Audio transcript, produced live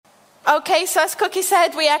Okay, so as Cookie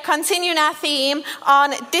said, we are continuing our theme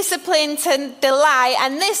on discipline to delight.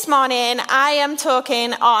 And this morning, I am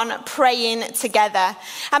talking on praying together.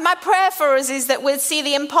 And my prayer for us is that we'll see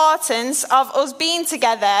the importance of us being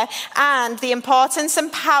together and the importance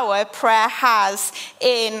and power prayer has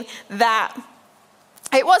in that.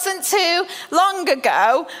 It wasn't too long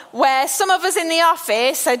ago where some of us in the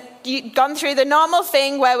office had gone through the normal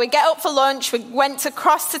thing where we get up for lunch, we went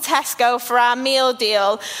across to Tesco for our meal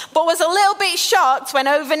deal, but was a little bit shocked when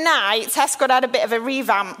overnight Tesco had a bit of a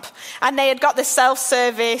revamp and they had got the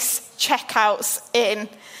self-service checkouts in.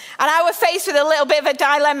 And I was faced with a little bit of a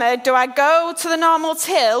dilemma. Do I go to the normal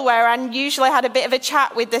till where I usually had a bit of a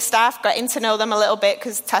chat with the staff, getting to know them a little bit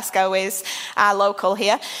because Tesco is our local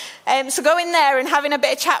here. So going there and having a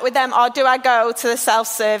bit of chat with them, or do I go to the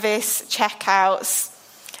self-service checkouts?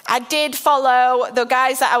 I did follow the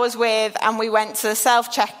guys that I was with and we went to the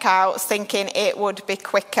self-checkouts thinking it would be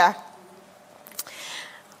quicker.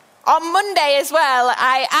 On Monday as well,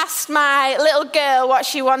 I asked my little girl what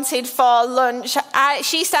she wanted for lunch.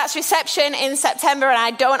 She starts reception in September and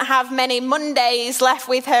I don't have many Mondays left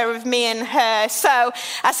with her, of me and her. So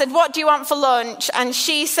I said, what do you want for lunch? And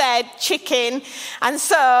she said chicken. And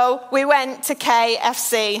so we went to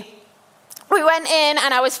KFC. We went in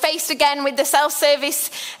and I was faced again with the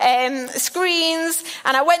self-service screens,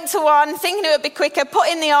 and I went to one thinking it would be quicker, put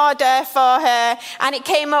in the order for her, and it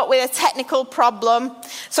came up with a technical problem.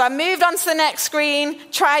 So I moved on to the next screen,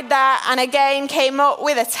 tried that, and again came up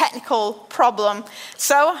with a technical problem.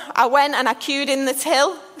 So I went and I queued in the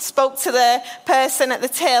till, spoke to the person at the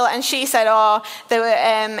till, and she said,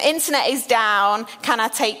 the internet is down, can I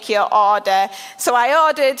take your order? So I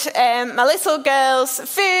ordered my little girl's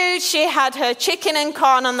food. She had her chicken and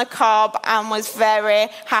corn on the cob and was very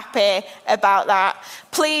happy about that.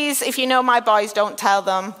 Please, if you know my boys, don't tell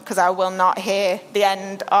them, because I will not hear the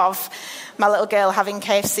end of my little girl having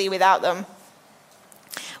KFC without them.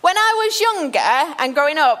 When I was younger and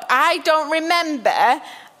growing up, I don't remember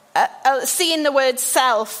seeing the word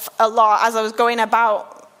self a lot as I was going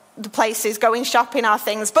about the places, going shopping or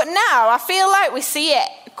things. But now I feel like we see it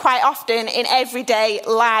quite often in everyday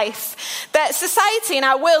life. That society and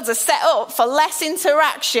our worlds are set up for less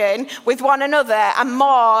interaction with one another and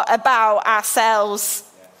more about ourselves.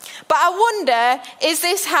 But I wonder, is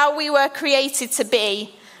this how we were created to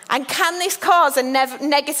be? And can this cause a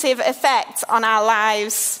negative effect on our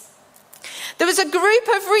lives? There was a group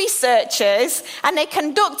of researchers and they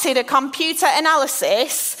conducted a computer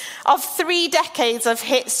analysis of 3 decades of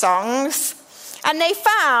hit songs, and they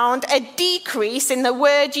found a decrease in the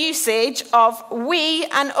word usage of we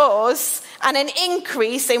and us and an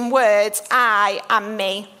increase in words I and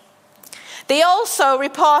me. They also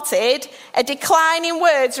reported a decline in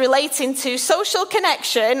words relating to social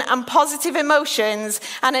connection and positive emotions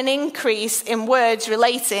and an increase in words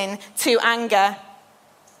relating to anger.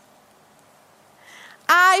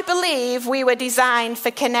 I believe we were designed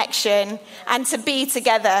for connection and to be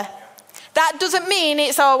together. That doesn't mean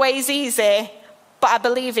it's always easy, but I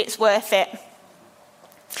believe it's worth it.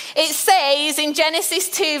 It says in Genesis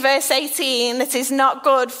 2 verse 18 that it's not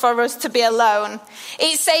good for us to be alone.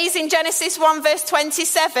 It says in Genesis 1 verse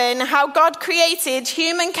 27 how God created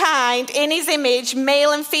humankind in his image,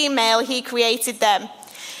 male and female, he created them.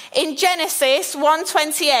 In Genesis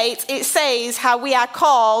 1:28, it says how we are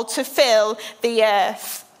called to fill the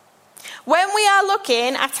earth. When we are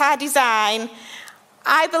looking at our design,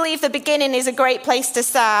 I believe the beginning is a great place to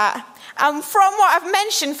start. And from what I've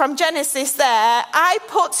mentioned from Genesis there, I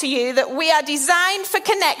put to you that we are designed for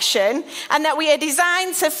connection and that we are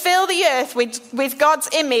designed to fill the earth with God's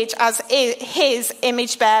image as his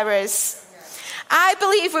image bearers. I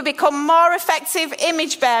believe we become more effective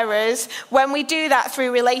image bearers when we do that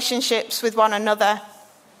through relationships with one another.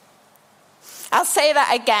 I'll say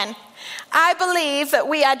that again. I believe that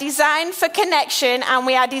we are designed for connection and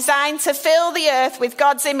we are designed to fill the earth with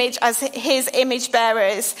God's image as his image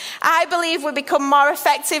bearers. I believe we become more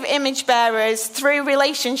effective image bearers through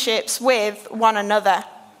relationships with one another.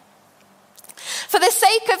 For the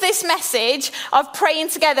sake of this message of praying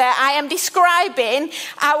together, I am describing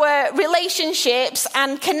our relationships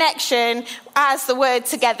and connection as the word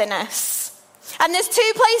togetherness. And there's 2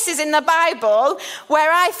 places in the Bible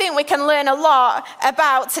where I think we can learn a lot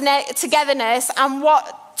about togetherness and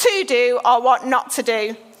what to do or what not to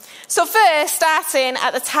do. So first, starting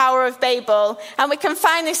at the Tower of Babel, and we can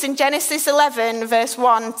find this in Genesis 11, verse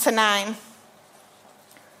 1 to 9.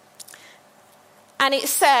 And it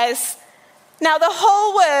says, "Now the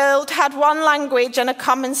whole world had one language and a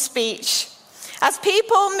common speech. As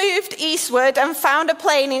people moved eastward and found a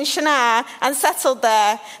plain in Shinar and settled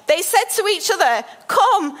there, they said to each other,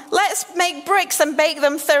 "Come, let's make bricks and bake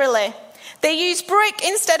them thoroughly." They used brick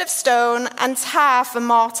instead of stone and tar for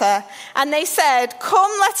mortar. And they said,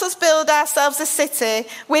 "Come, let us build ourselves a city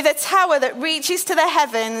with a tower that reaches to the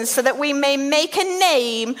heavens so that we may make a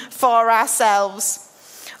name for ourselves.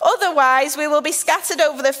 Otherwise, we will be scattered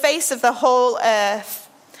over the face of the whole earth."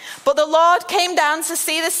 But the Lord came down to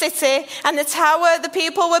see the city and the tower the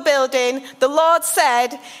people were building. The Lord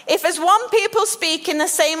said, "If as one people speak in the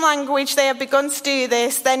same language they have begun to do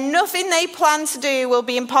this, then nothing they plan to do will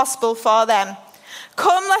be impossible for them.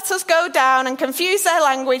 Come, let us go down and confuse their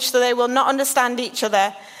language so they will not understand each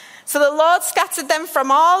other." So the Lord scattered them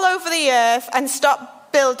from all over the earth and stopped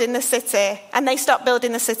building the city, and they stopped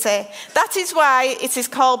building the city. That is why it is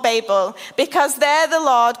called Babel, because there the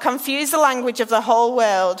Lord confused the language of the whole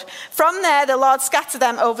world. From there the Lord scattered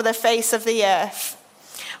them over the face of the earth.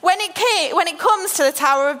 When it comes to the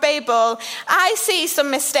Tower of Babel, I see some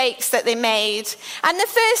mistakes that they made. And the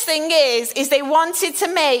first thing is they wanted to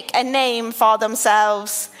make a name for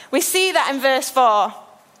themselves. We see that in verse 4.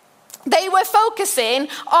 They were focusing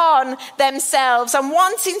on themselves and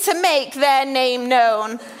wanting to make their name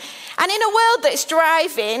known. And in a world that's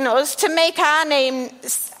driving us to make our name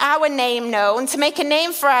known, to make a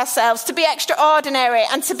name for ourselves, to be extraordinary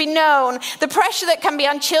and to be known, the pressure that can be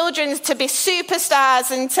on children to be superstars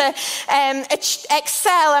and to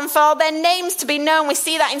excel and for their names to be known. We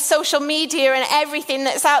see that in social media and everything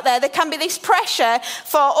that's out there. There can be this pressure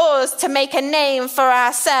for us to make a name for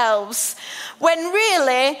ourselves. When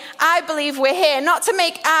really, I believe we're here not to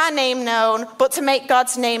make our name known, but to make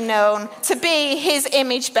God's name known, to be his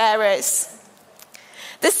image bearers.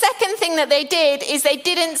 The second thing that they did is they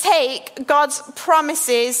didn't take God's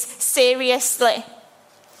promises seriously.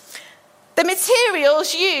 The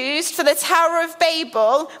materials used for the Tower of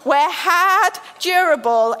Babel were hard,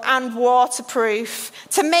 durable, and waterproof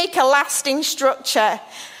to make a lasting structure.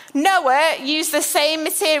 Noah used the same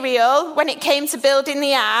material when it came to building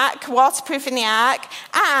the ark, waterproofing the ark,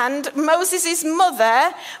 and Moses'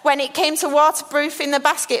 mother, when it came to waterproofing the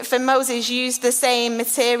basket for Moses, used the same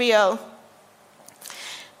material.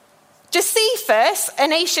 Josephus,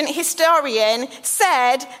 an ancient historian,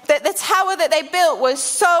 said that the tower that they built was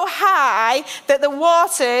so high that the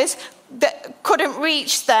waters that couldn't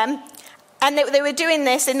reach them, and they were doing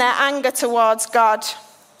this in their anger towards God.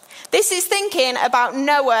 This is thinking about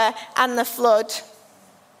Noah and the flood.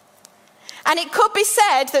 And it could be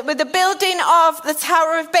said that with the building of the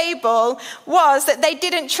Tower of Babel was that they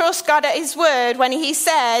didn't trust God at his word when he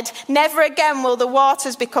said, "Never again will the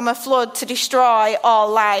waters become a flood to destroy all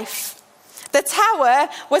life." The tower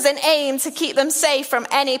was an aim to keep them safe from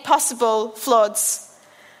any possible floods.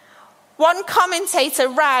 One commentator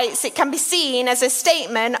writes it can be seen as a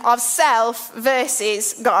statement of self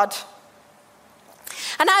versus God.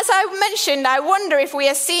 And as I mentioned, I wonder if we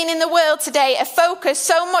are seeing in the world today a focus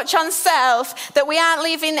so much on self that we aren't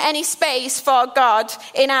leaving any space for God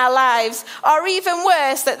in our lives, or even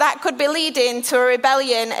worse, that could be leading to a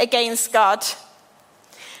rebellion against God.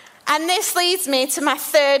 And this leads me to my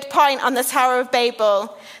third point on the Tower of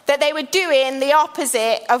Babel, that they were doing the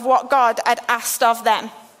opposite of what God had asked of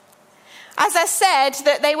them. As I said,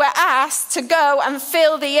 that they were asked to go and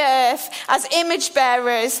fill the earth as image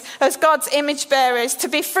bearers, as God's image bearers, to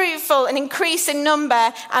be fruitful and increase in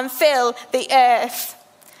number and fill the earth.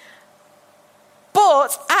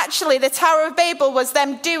 But actually, the Tower of Babel was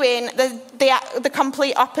them doing the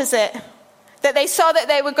complete opposite. That they saw that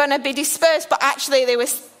they were going to be dispersed, but actually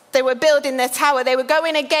they were building their tower. They were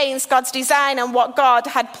going against God's design and what God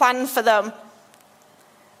had planned for them.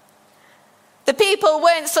 The people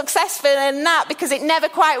weren't successful in that because it never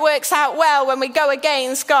quite works out well when we go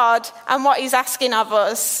against God and what he's asking of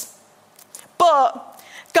us. But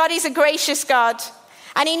God is a gracious God,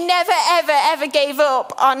 and he never, ever, ever gave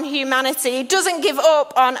up on humanity. He doesn't give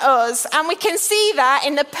up on us. And we can see that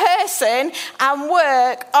in the person and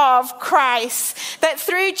work of Christ. That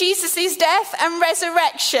through Jesus' death and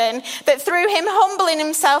resurrection, that through him humbling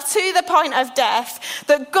himself to the point of death,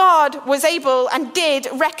 that God was able and did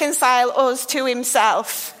reconcile us to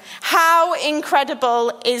himself. How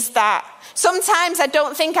incredible is that? Sometimes I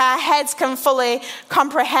don't think our heads can fully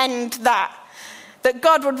comprehend that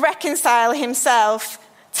God would reconcile himself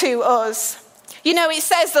to us. You know, it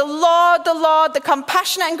says, the Lord, the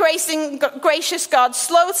compassionate and gracious God,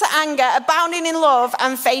 slow to anger, abounding in love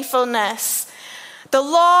and faithfulness. The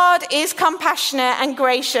Lord is compassionate and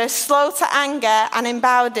gracious, slow to anger and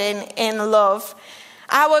abounding in love.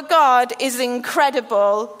 Our God is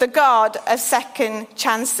incredible, the God of second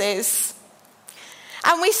chances.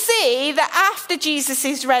 And we see that after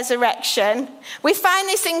Jesus' resurrection, we find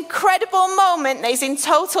this incredible moment that is in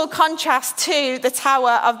total contrast to the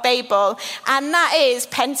Tower of Babel, and that is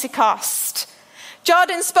Pentecost.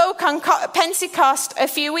 Jordan spoke on Pentecost a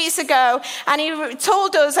few weeks ago, and he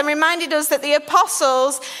told us and reminded us that the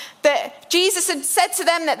apostles, that Jesus had said to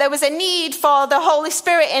them that there was a need for the Holy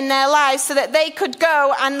Spirit in their lives so that they could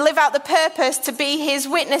go and live out the purpose to be his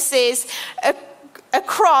witnesses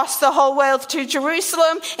across the whole world, to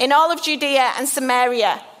Jerusalem, in all of Judea and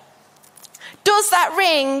Samaria. Does that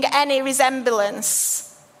ring any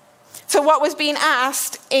resemblance to what was being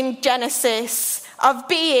asked in Genesis of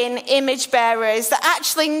being image bearers? That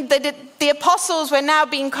actually the apostles were now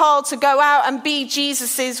being called to go out and be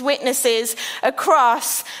Jesus's witnesses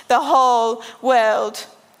across the whole world.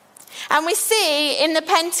 And we see in the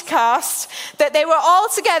Pentecost that they were all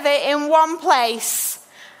together in one place.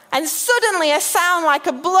 And suddenly a sound like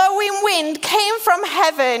a blowing wind came from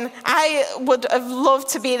heaven. I would have loved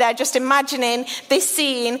to be there, just imagining this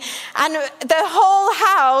scene. And the whole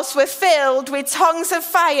house were filled with tongues of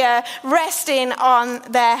fire resting on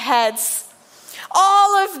their heads.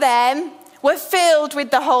 All of them were filled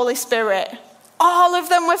with the Holy Spirit. All of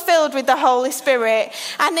them were filled with the Holy Spirit.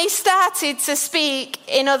 And they started to speak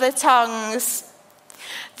in other tongues.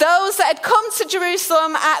 Those that had come to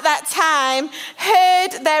Jerusalem at that time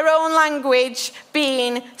heard their own language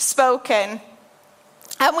being spoken.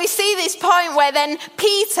 And we see this point where then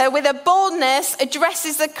Peter, with a boldness,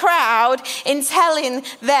 addresses the crowd in telling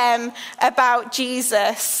them about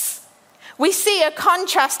Jesus. We see a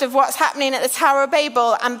contrast of what's happening at the Tower of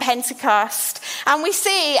Babel and Pentecost. And we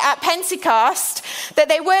see at Pentecost that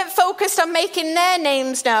they weren't focused on making their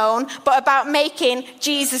names known, but about making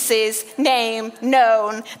Jesus' name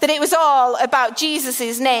known. That it was all about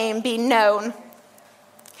Jesus' name being known.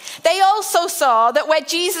 They also saw that where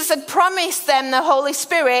Jesus had promised them the Holy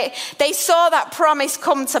Spirit, they saw that promise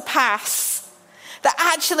come to pass. That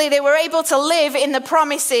actually they were able to live in the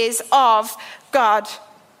promises of God.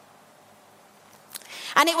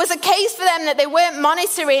 And it was a case for them that they weren't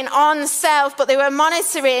monitoring on self, but they were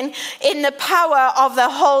monitoring in the power of the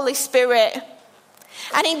Holy Spirit.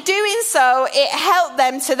 And in doing so, it helped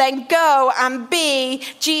them to then go and be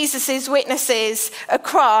Jesus' witnesses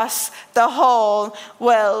across the whole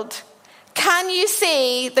world. Can you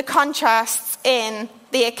see the contrasts in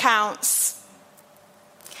the accounts?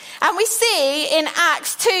 And we see in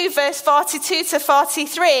Acts 2, verse 42 to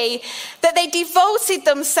 43, that they devoted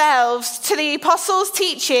themselves to the apostles'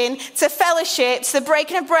 teaching, to fellowship, to the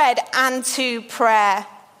breaking of bread, and to prayer.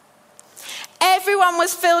 Everyone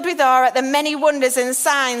was filled with awe at the many wonders and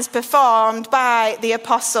signs performed by the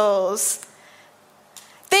apostles.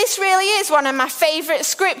 This really is one of my favourite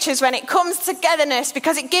scriptures when it comes to togetherness,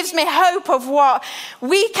 because it gives me hope of what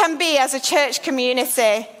we can be as a church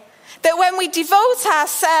community. That when we devote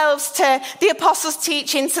ourselves to the apostles'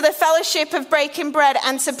 teaching, to the fellowship of breaking bread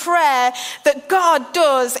and to prayer, that God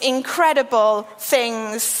does incredible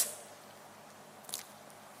things.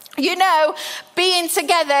 You know, being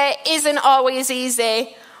together isn't always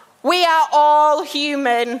easy. We are all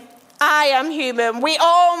human. I am human. We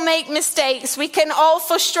all make mistakes. We can all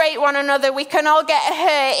frustrate one another. We can all get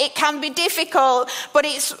hurt. It can be difficult, but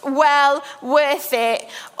it's well worth it,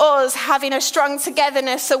 us having a strong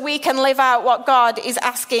togetherness so we can live out what God is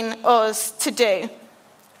asking us to do.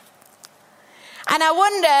 And I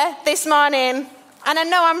wonder this morning, and I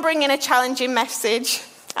know I'm bringing a challenging message.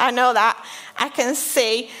 I know that. I can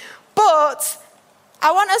see. But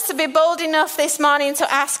I want us to be bold enough this morning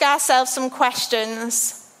to ask ourselves some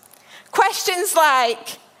questions. Questions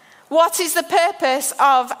like, what is the purpose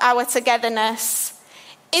of our togetherness?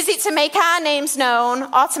 Is it to make our names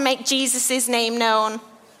known or to make Jesus' name known?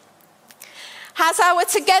 Has our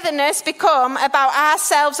togetherness become about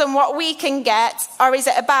ourselves and what we can get, or is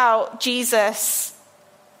it about Jesus?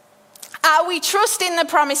 Are we trusting the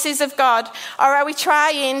promises of God, or are we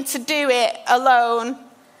trying to do it alone?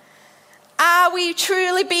 Are we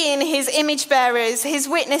truly being his image bearers, his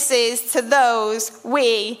witnesses to those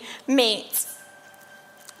we meet?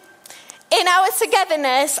 In our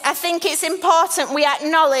togetherness, I think it's important we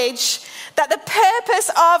acknowledge that the purpose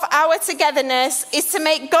of our togetherness is to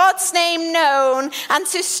make God's name known and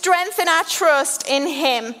to strengthen our trust in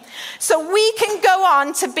him, so we can go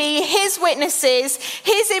on to be his witnesses,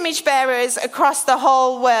 his image bearers across the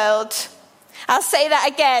whole world. I'll say that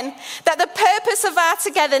again, that the purpose of our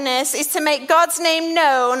togetherness is to make God's name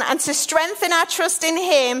known and to strengthen our trust in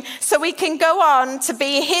him so we can go on to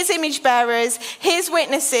be his image bearers, his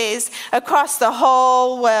witnesses across the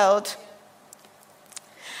whole world.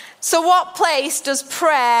 So what place does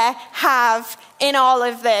prayer have in all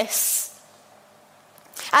of this?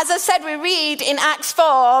 As I said, we read in Acts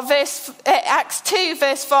 2,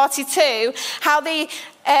 verse 42, how the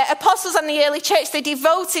apostles and the early church, they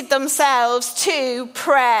devoted themselves to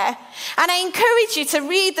prayer. And I encourage you to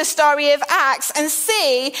read the story of Acts and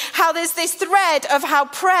see how there's this thread of how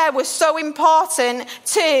prayer was so important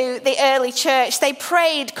to the early church. They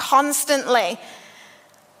prayed constantly.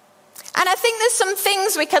 And I think there's some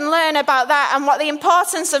things we can learn about that and what the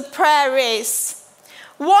importance of prayer is.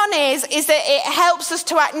 One is that it helps us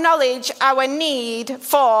to acknowledge our need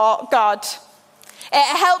for God.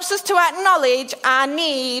 It helps us to acknowledge our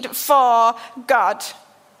need for God.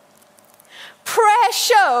 Prayer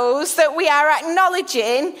shows that we are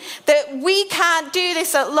acknowledging that we can't do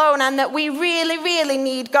this alone and that we really, really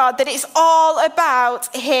need God, that it's all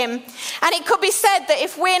about Him. And it could be said that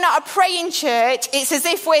if we're not a praying church, it's as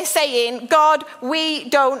if we're saying, God, we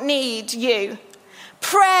don't need you.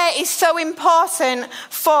 Prayer is so important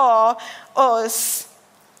for us.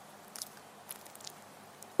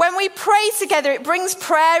 When we pray together, it brings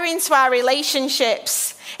prayer into our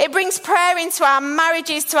relationships. It brings prayer into our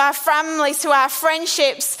marriages, to our families, to our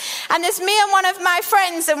friendships. And there's me and one of my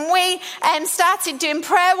friends, and we started doing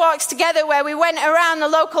prayer walks together where we went around the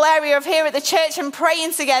local area of here at the church and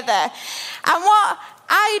praying together. And what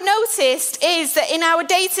I noticed is that in our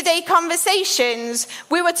day-to-day conversations,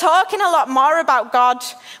 we were talking a lot more about God.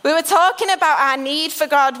 We were talking about our need for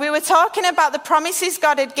God. We were talking about the promises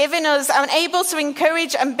God had given us and able to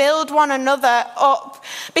encourage and build one another up.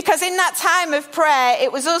 Because in that time of prayer,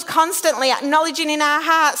 it was us constantly acknowledging in our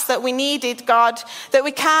hearts that we needed God, that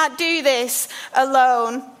we can't do this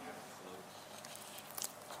alone.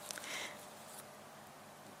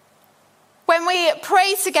 When we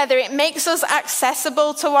pray together, it makes us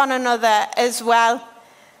accessible to one another as well.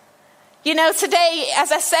 You know, today,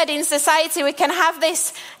 as I said, in society, we can have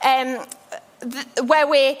this where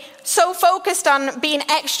we're so focused on being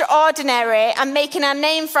extraordinary and making a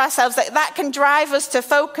name for ourselves that can drive us to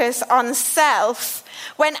focus on self,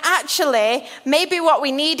 when actually, maybe what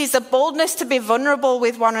we need is a boldness to be vulnerable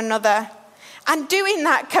with one another. And doing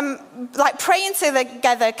that praying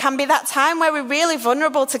together can be that time where we're really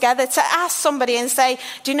vulnerable together to ask somebody and say,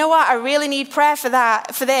 do you know what? I really need prayer for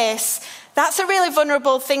this. That's a really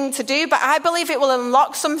vulnerable thing to do, but I believe it will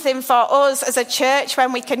unlock something for us as a church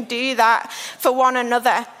when we can do that for one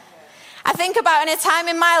another. I think about in a time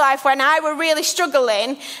in my life when I were really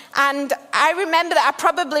struggling, and I remember that I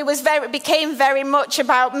probably became very much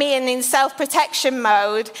about me and in self-protection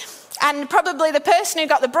mode. And probably the person who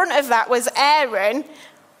got the brunt of that was Aaron.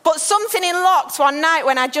 But something unlocked one night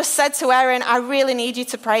when I just said to Aaron, I really need you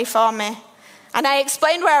to pray for me. And I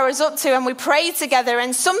explained where I was up to, and we prayed together,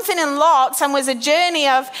 and something unlocked and was a journey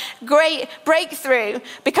of great breakthrough,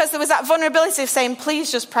 because there was that vulnerability of saying,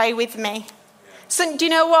 please just pray with me. So do you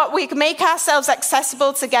know what? We make ourselves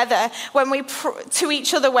accessible together to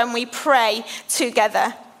each other when we pray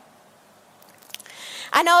together.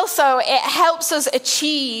 And also, it helps us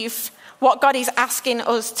achieve what God is asking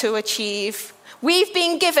us to achieve. We've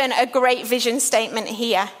been given a great vision statement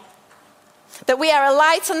here. That we are a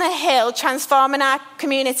light on the hill, transforming our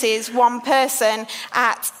communities one person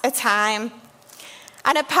at a time.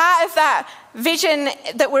 And a part of that vision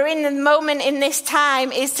that we're in the moment in this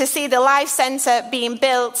time is to see the Life Centre being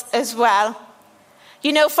built as well.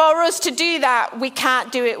 You know, for us to do that, we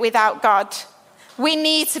can't do it without God. We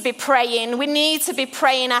need to be praying. We need to be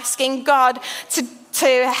praying, asking God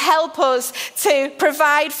to help us, to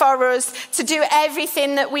provide for us, to do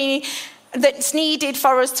everything that's needed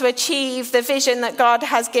for us to achieve the vision that God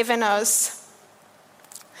has given us.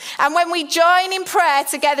 And when we join in prayer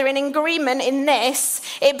together in agreement in this,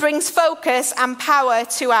 it brings focus and power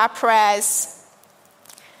to our prayers.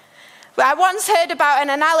 I once heard about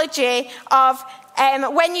an analogy of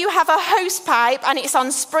when you have a hose pipe and it's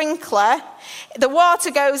on sprinkler, the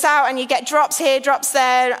water goes out and you get drops here, drops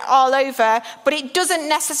there, all over, but it doesn't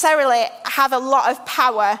necessarily have a lot of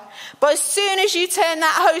power. But as soon as you turn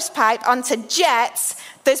that hose pipe onto jets,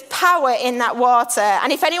 there's power in that water.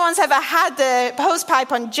 And if anyone's ever had the hose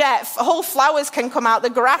pipe on jet, whole flowers can come out,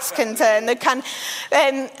 the grass can turn,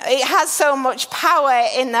 it has so much power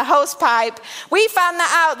in the hose pipe. We found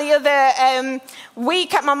that out the other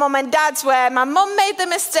week at my mum and dad's, where my mum made the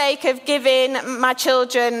mistake of giving my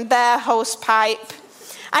children their hose pipe.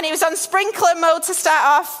 And it was on sprinkler mode to start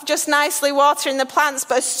off, just nicely watering the plants.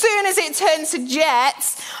 But as soon as it turned to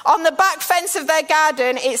jets, on the back fence of their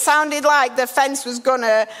garden, it sounded like the fence was going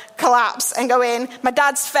to collapse and go in. My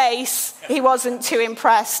dad's face, he wasn't too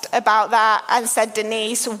impressed about that and said,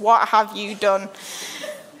 Denise, what have you done?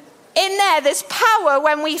 in there's power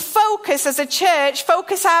when we focus as a church,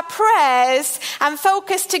 focus our prayers and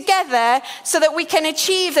focus together so that we can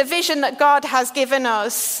achieve the vision that God has given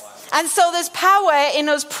us. And so there's power in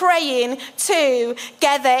us praying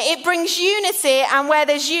together. It brings unity, and where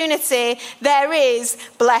there's unity, there is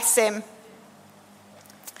blessing.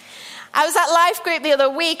 I was at Life Group the other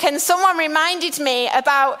week, and someone reminded me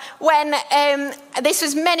about when, this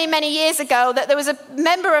was many, many years ago, that there was a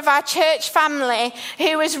member of our church family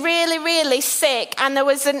who was really, really sick, and it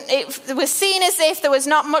was seen as if there was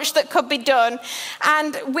not much that could be done.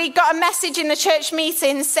 And we got a message in the church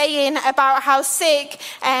meeting saying about how sick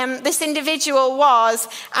this individual was,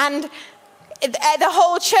 and the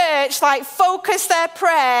whole church focused their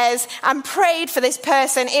prayers and prayed for this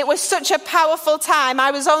person. It was such a powerful time.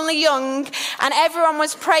 I was only young, and everyone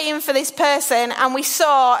was praying for this person, and we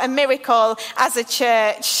saw a miracle as a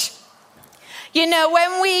church. You know,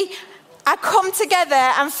 when we come together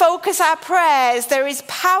and focus our prayers, there is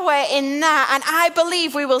power in that, and I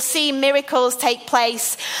believe we will see miracles take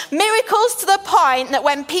place. Miracles to the point that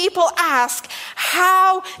when people ask,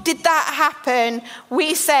 how did that happen?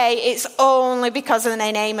 We say it's only because of the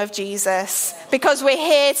name of Jesus. Because we're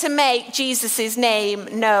here to make Jesus'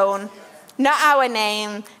 name known. Not our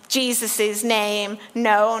name, Jesus' name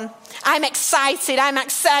known. I'm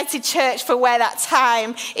excited, church, for where that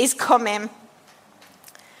time is coming.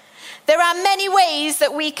 There are many ways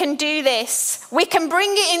that we can do this. We can bring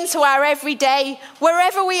it into our everyday.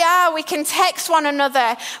 Wherever we are, we can text one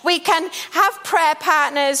another. We can have prayer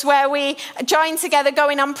partners where we join together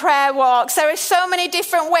going on prayer walks. There are so many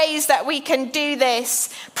different ways that we can do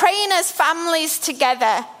this. Praying as families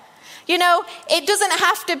together. You know, it doesn't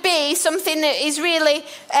have to be something that is really...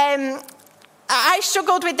 I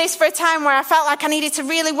struggled with this for a time where I felt like I needed to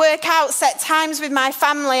really work out set times with my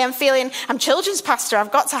family and feeling, I'm children's pastor, I've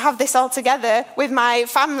got to have this all together with my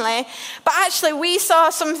family. But actually we saw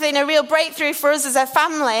a real breakthrough for us as a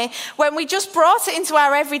family when we just brought it into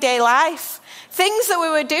our everyday life. Things that we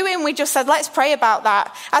were doing, we just said, let's pray about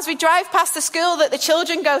that. As we drive past the school that the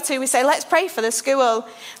children go to, we say, let's pray for the school.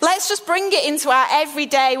 Let's just bring it into our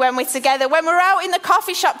everyday when we're together. When we're out in the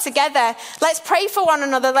coffee shop together, let's pray for one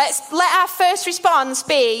another. Let's let our first response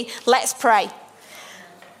be, let's pray.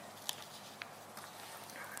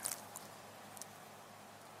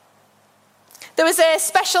 There was a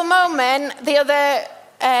special moment the other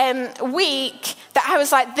week that I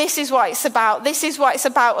was like, this is what it's about. This is what it's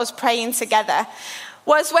about, us praying together.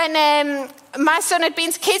 Was when my son had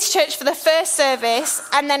been to kids' church for the first service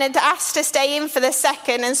and then had asked to stay in for the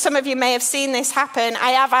second. And some of you may have seen this happen.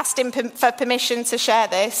 I have asked him for permission to share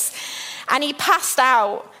this. And he passed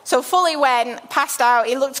out. So fully passed out.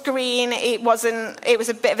 He looked green. It was a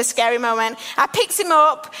bit of a scary moment. I picked him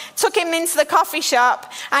up, took him into the coffee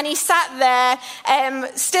shop, and he sat there,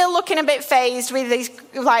 still looking a bit phased with his,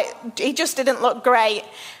 he just didn't look great.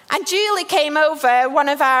 And Julie came over, one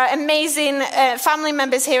of our amazing family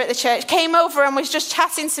members here at the church, came over and was just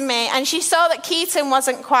chatting to me. And she saw that Keaton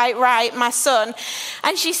wasn't quite right, my son.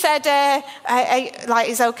 And she said,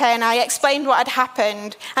 he's okay. And I explained what had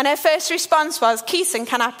happened. And her first response was, Keaton,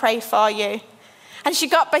 can I pray for you? And she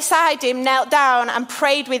got beside him, knelt down and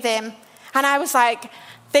prayed with him. And I was like,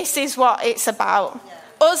 this is what it's about.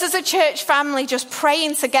 Us as a church family just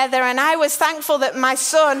praying together, and I was thankful that my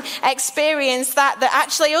son experienced that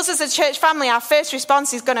actually us as a church family, our first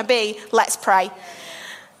response is going to be, let's pray.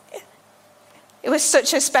 It was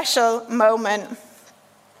such a special moment.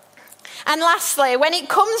 And lastly, when it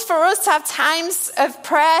comes for us to have times of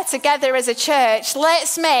prayer together as a church,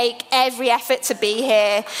 let's make every effort to be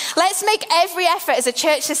here. Let's make every effort as a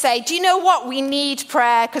church to say, do you know what? We need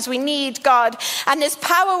prayer because we need God. And there's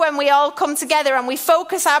power when we all come together and we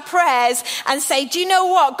focus our prayers and say, do you know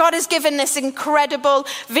what? God has given this incredible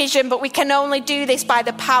vision, but we can only do this by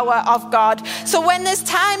the power of God. So when there's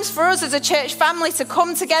times for us as a church family to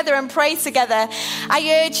come together and pray together,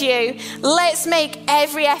 I urge you, let's make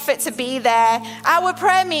every effort to be there. Our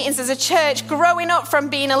prayer meetings as a church, growing up from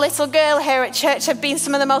being a little girl here at church, have been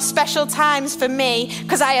some of the most special times for me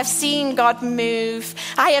because I have seen God move.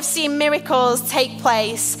 I have seen miracles take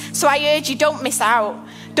place. So I urge you, don't miss out.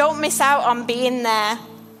 Don't miss out on being there.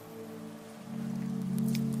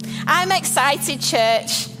 I'm excited,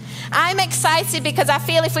 church. I'm excited because I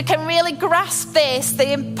feel if we can really grasp this,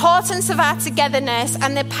 the importance of our togetherness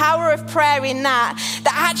and the power of prayer in that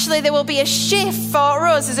actually there will be a shift for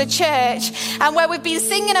us as a church. And where we've been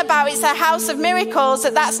singing about it's a house of miracles,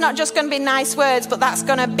 that's not just going to be nice words, but that's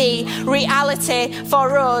going to be reality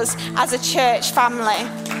for us as a church family.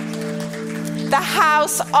 The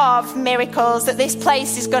house of miracles, that this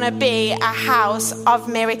place is going to be a house of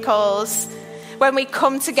miracles. when we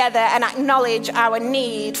come together and acknowledge our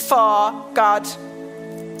need for God.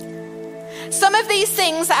 Some of these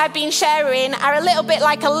things that I've been sharing are a little bit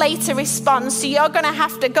like a later response, so you're going to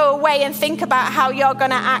have to go away and think about how you're going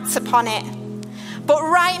to act upon it. But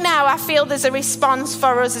right now, I feel there's a response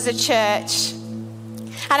for us as a church.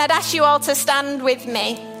 And I'd ask you all to stand with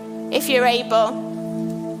me, if you're able.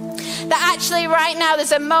 That actually right now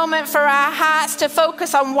there's a moment for our hearts to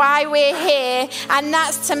focus on why we're here, and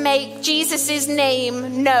that's to make Jesus'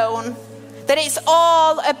 name known. That it's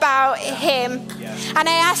all about him. And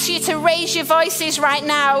I ask you to raise your voices right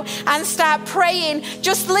now and start praying,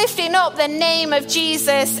 just lifting up the name of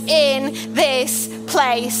Jesus in this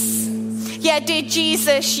place. Yeah, dear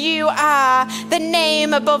Jesus, you are the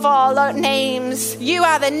name above all names. You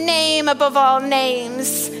are the name above all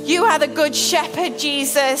names. You are the good shepherd,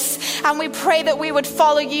 Jesus. And we pray that we would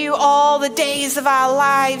follow you all the days of our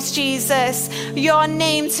lives, Jesus. Your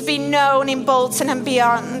name to be known in Bolton and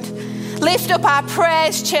beyond. Lift up our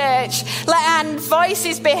prayers, church. Let our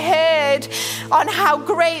voices be heard on how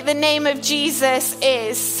great the name of Jesus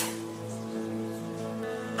is.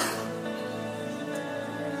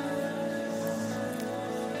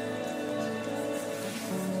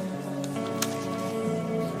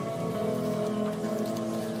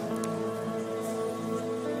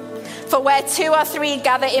 For where 2 or 3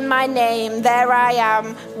 gather in my name, there I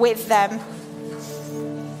am with them.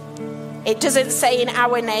 It doesn't say in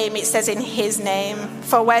our name, it says in his name.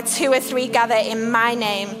 For where 2 or 3 gather in my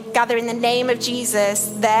name, gather in the name of Jesus,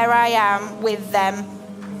 there I am with them.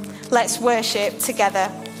 Let's worship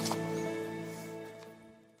together.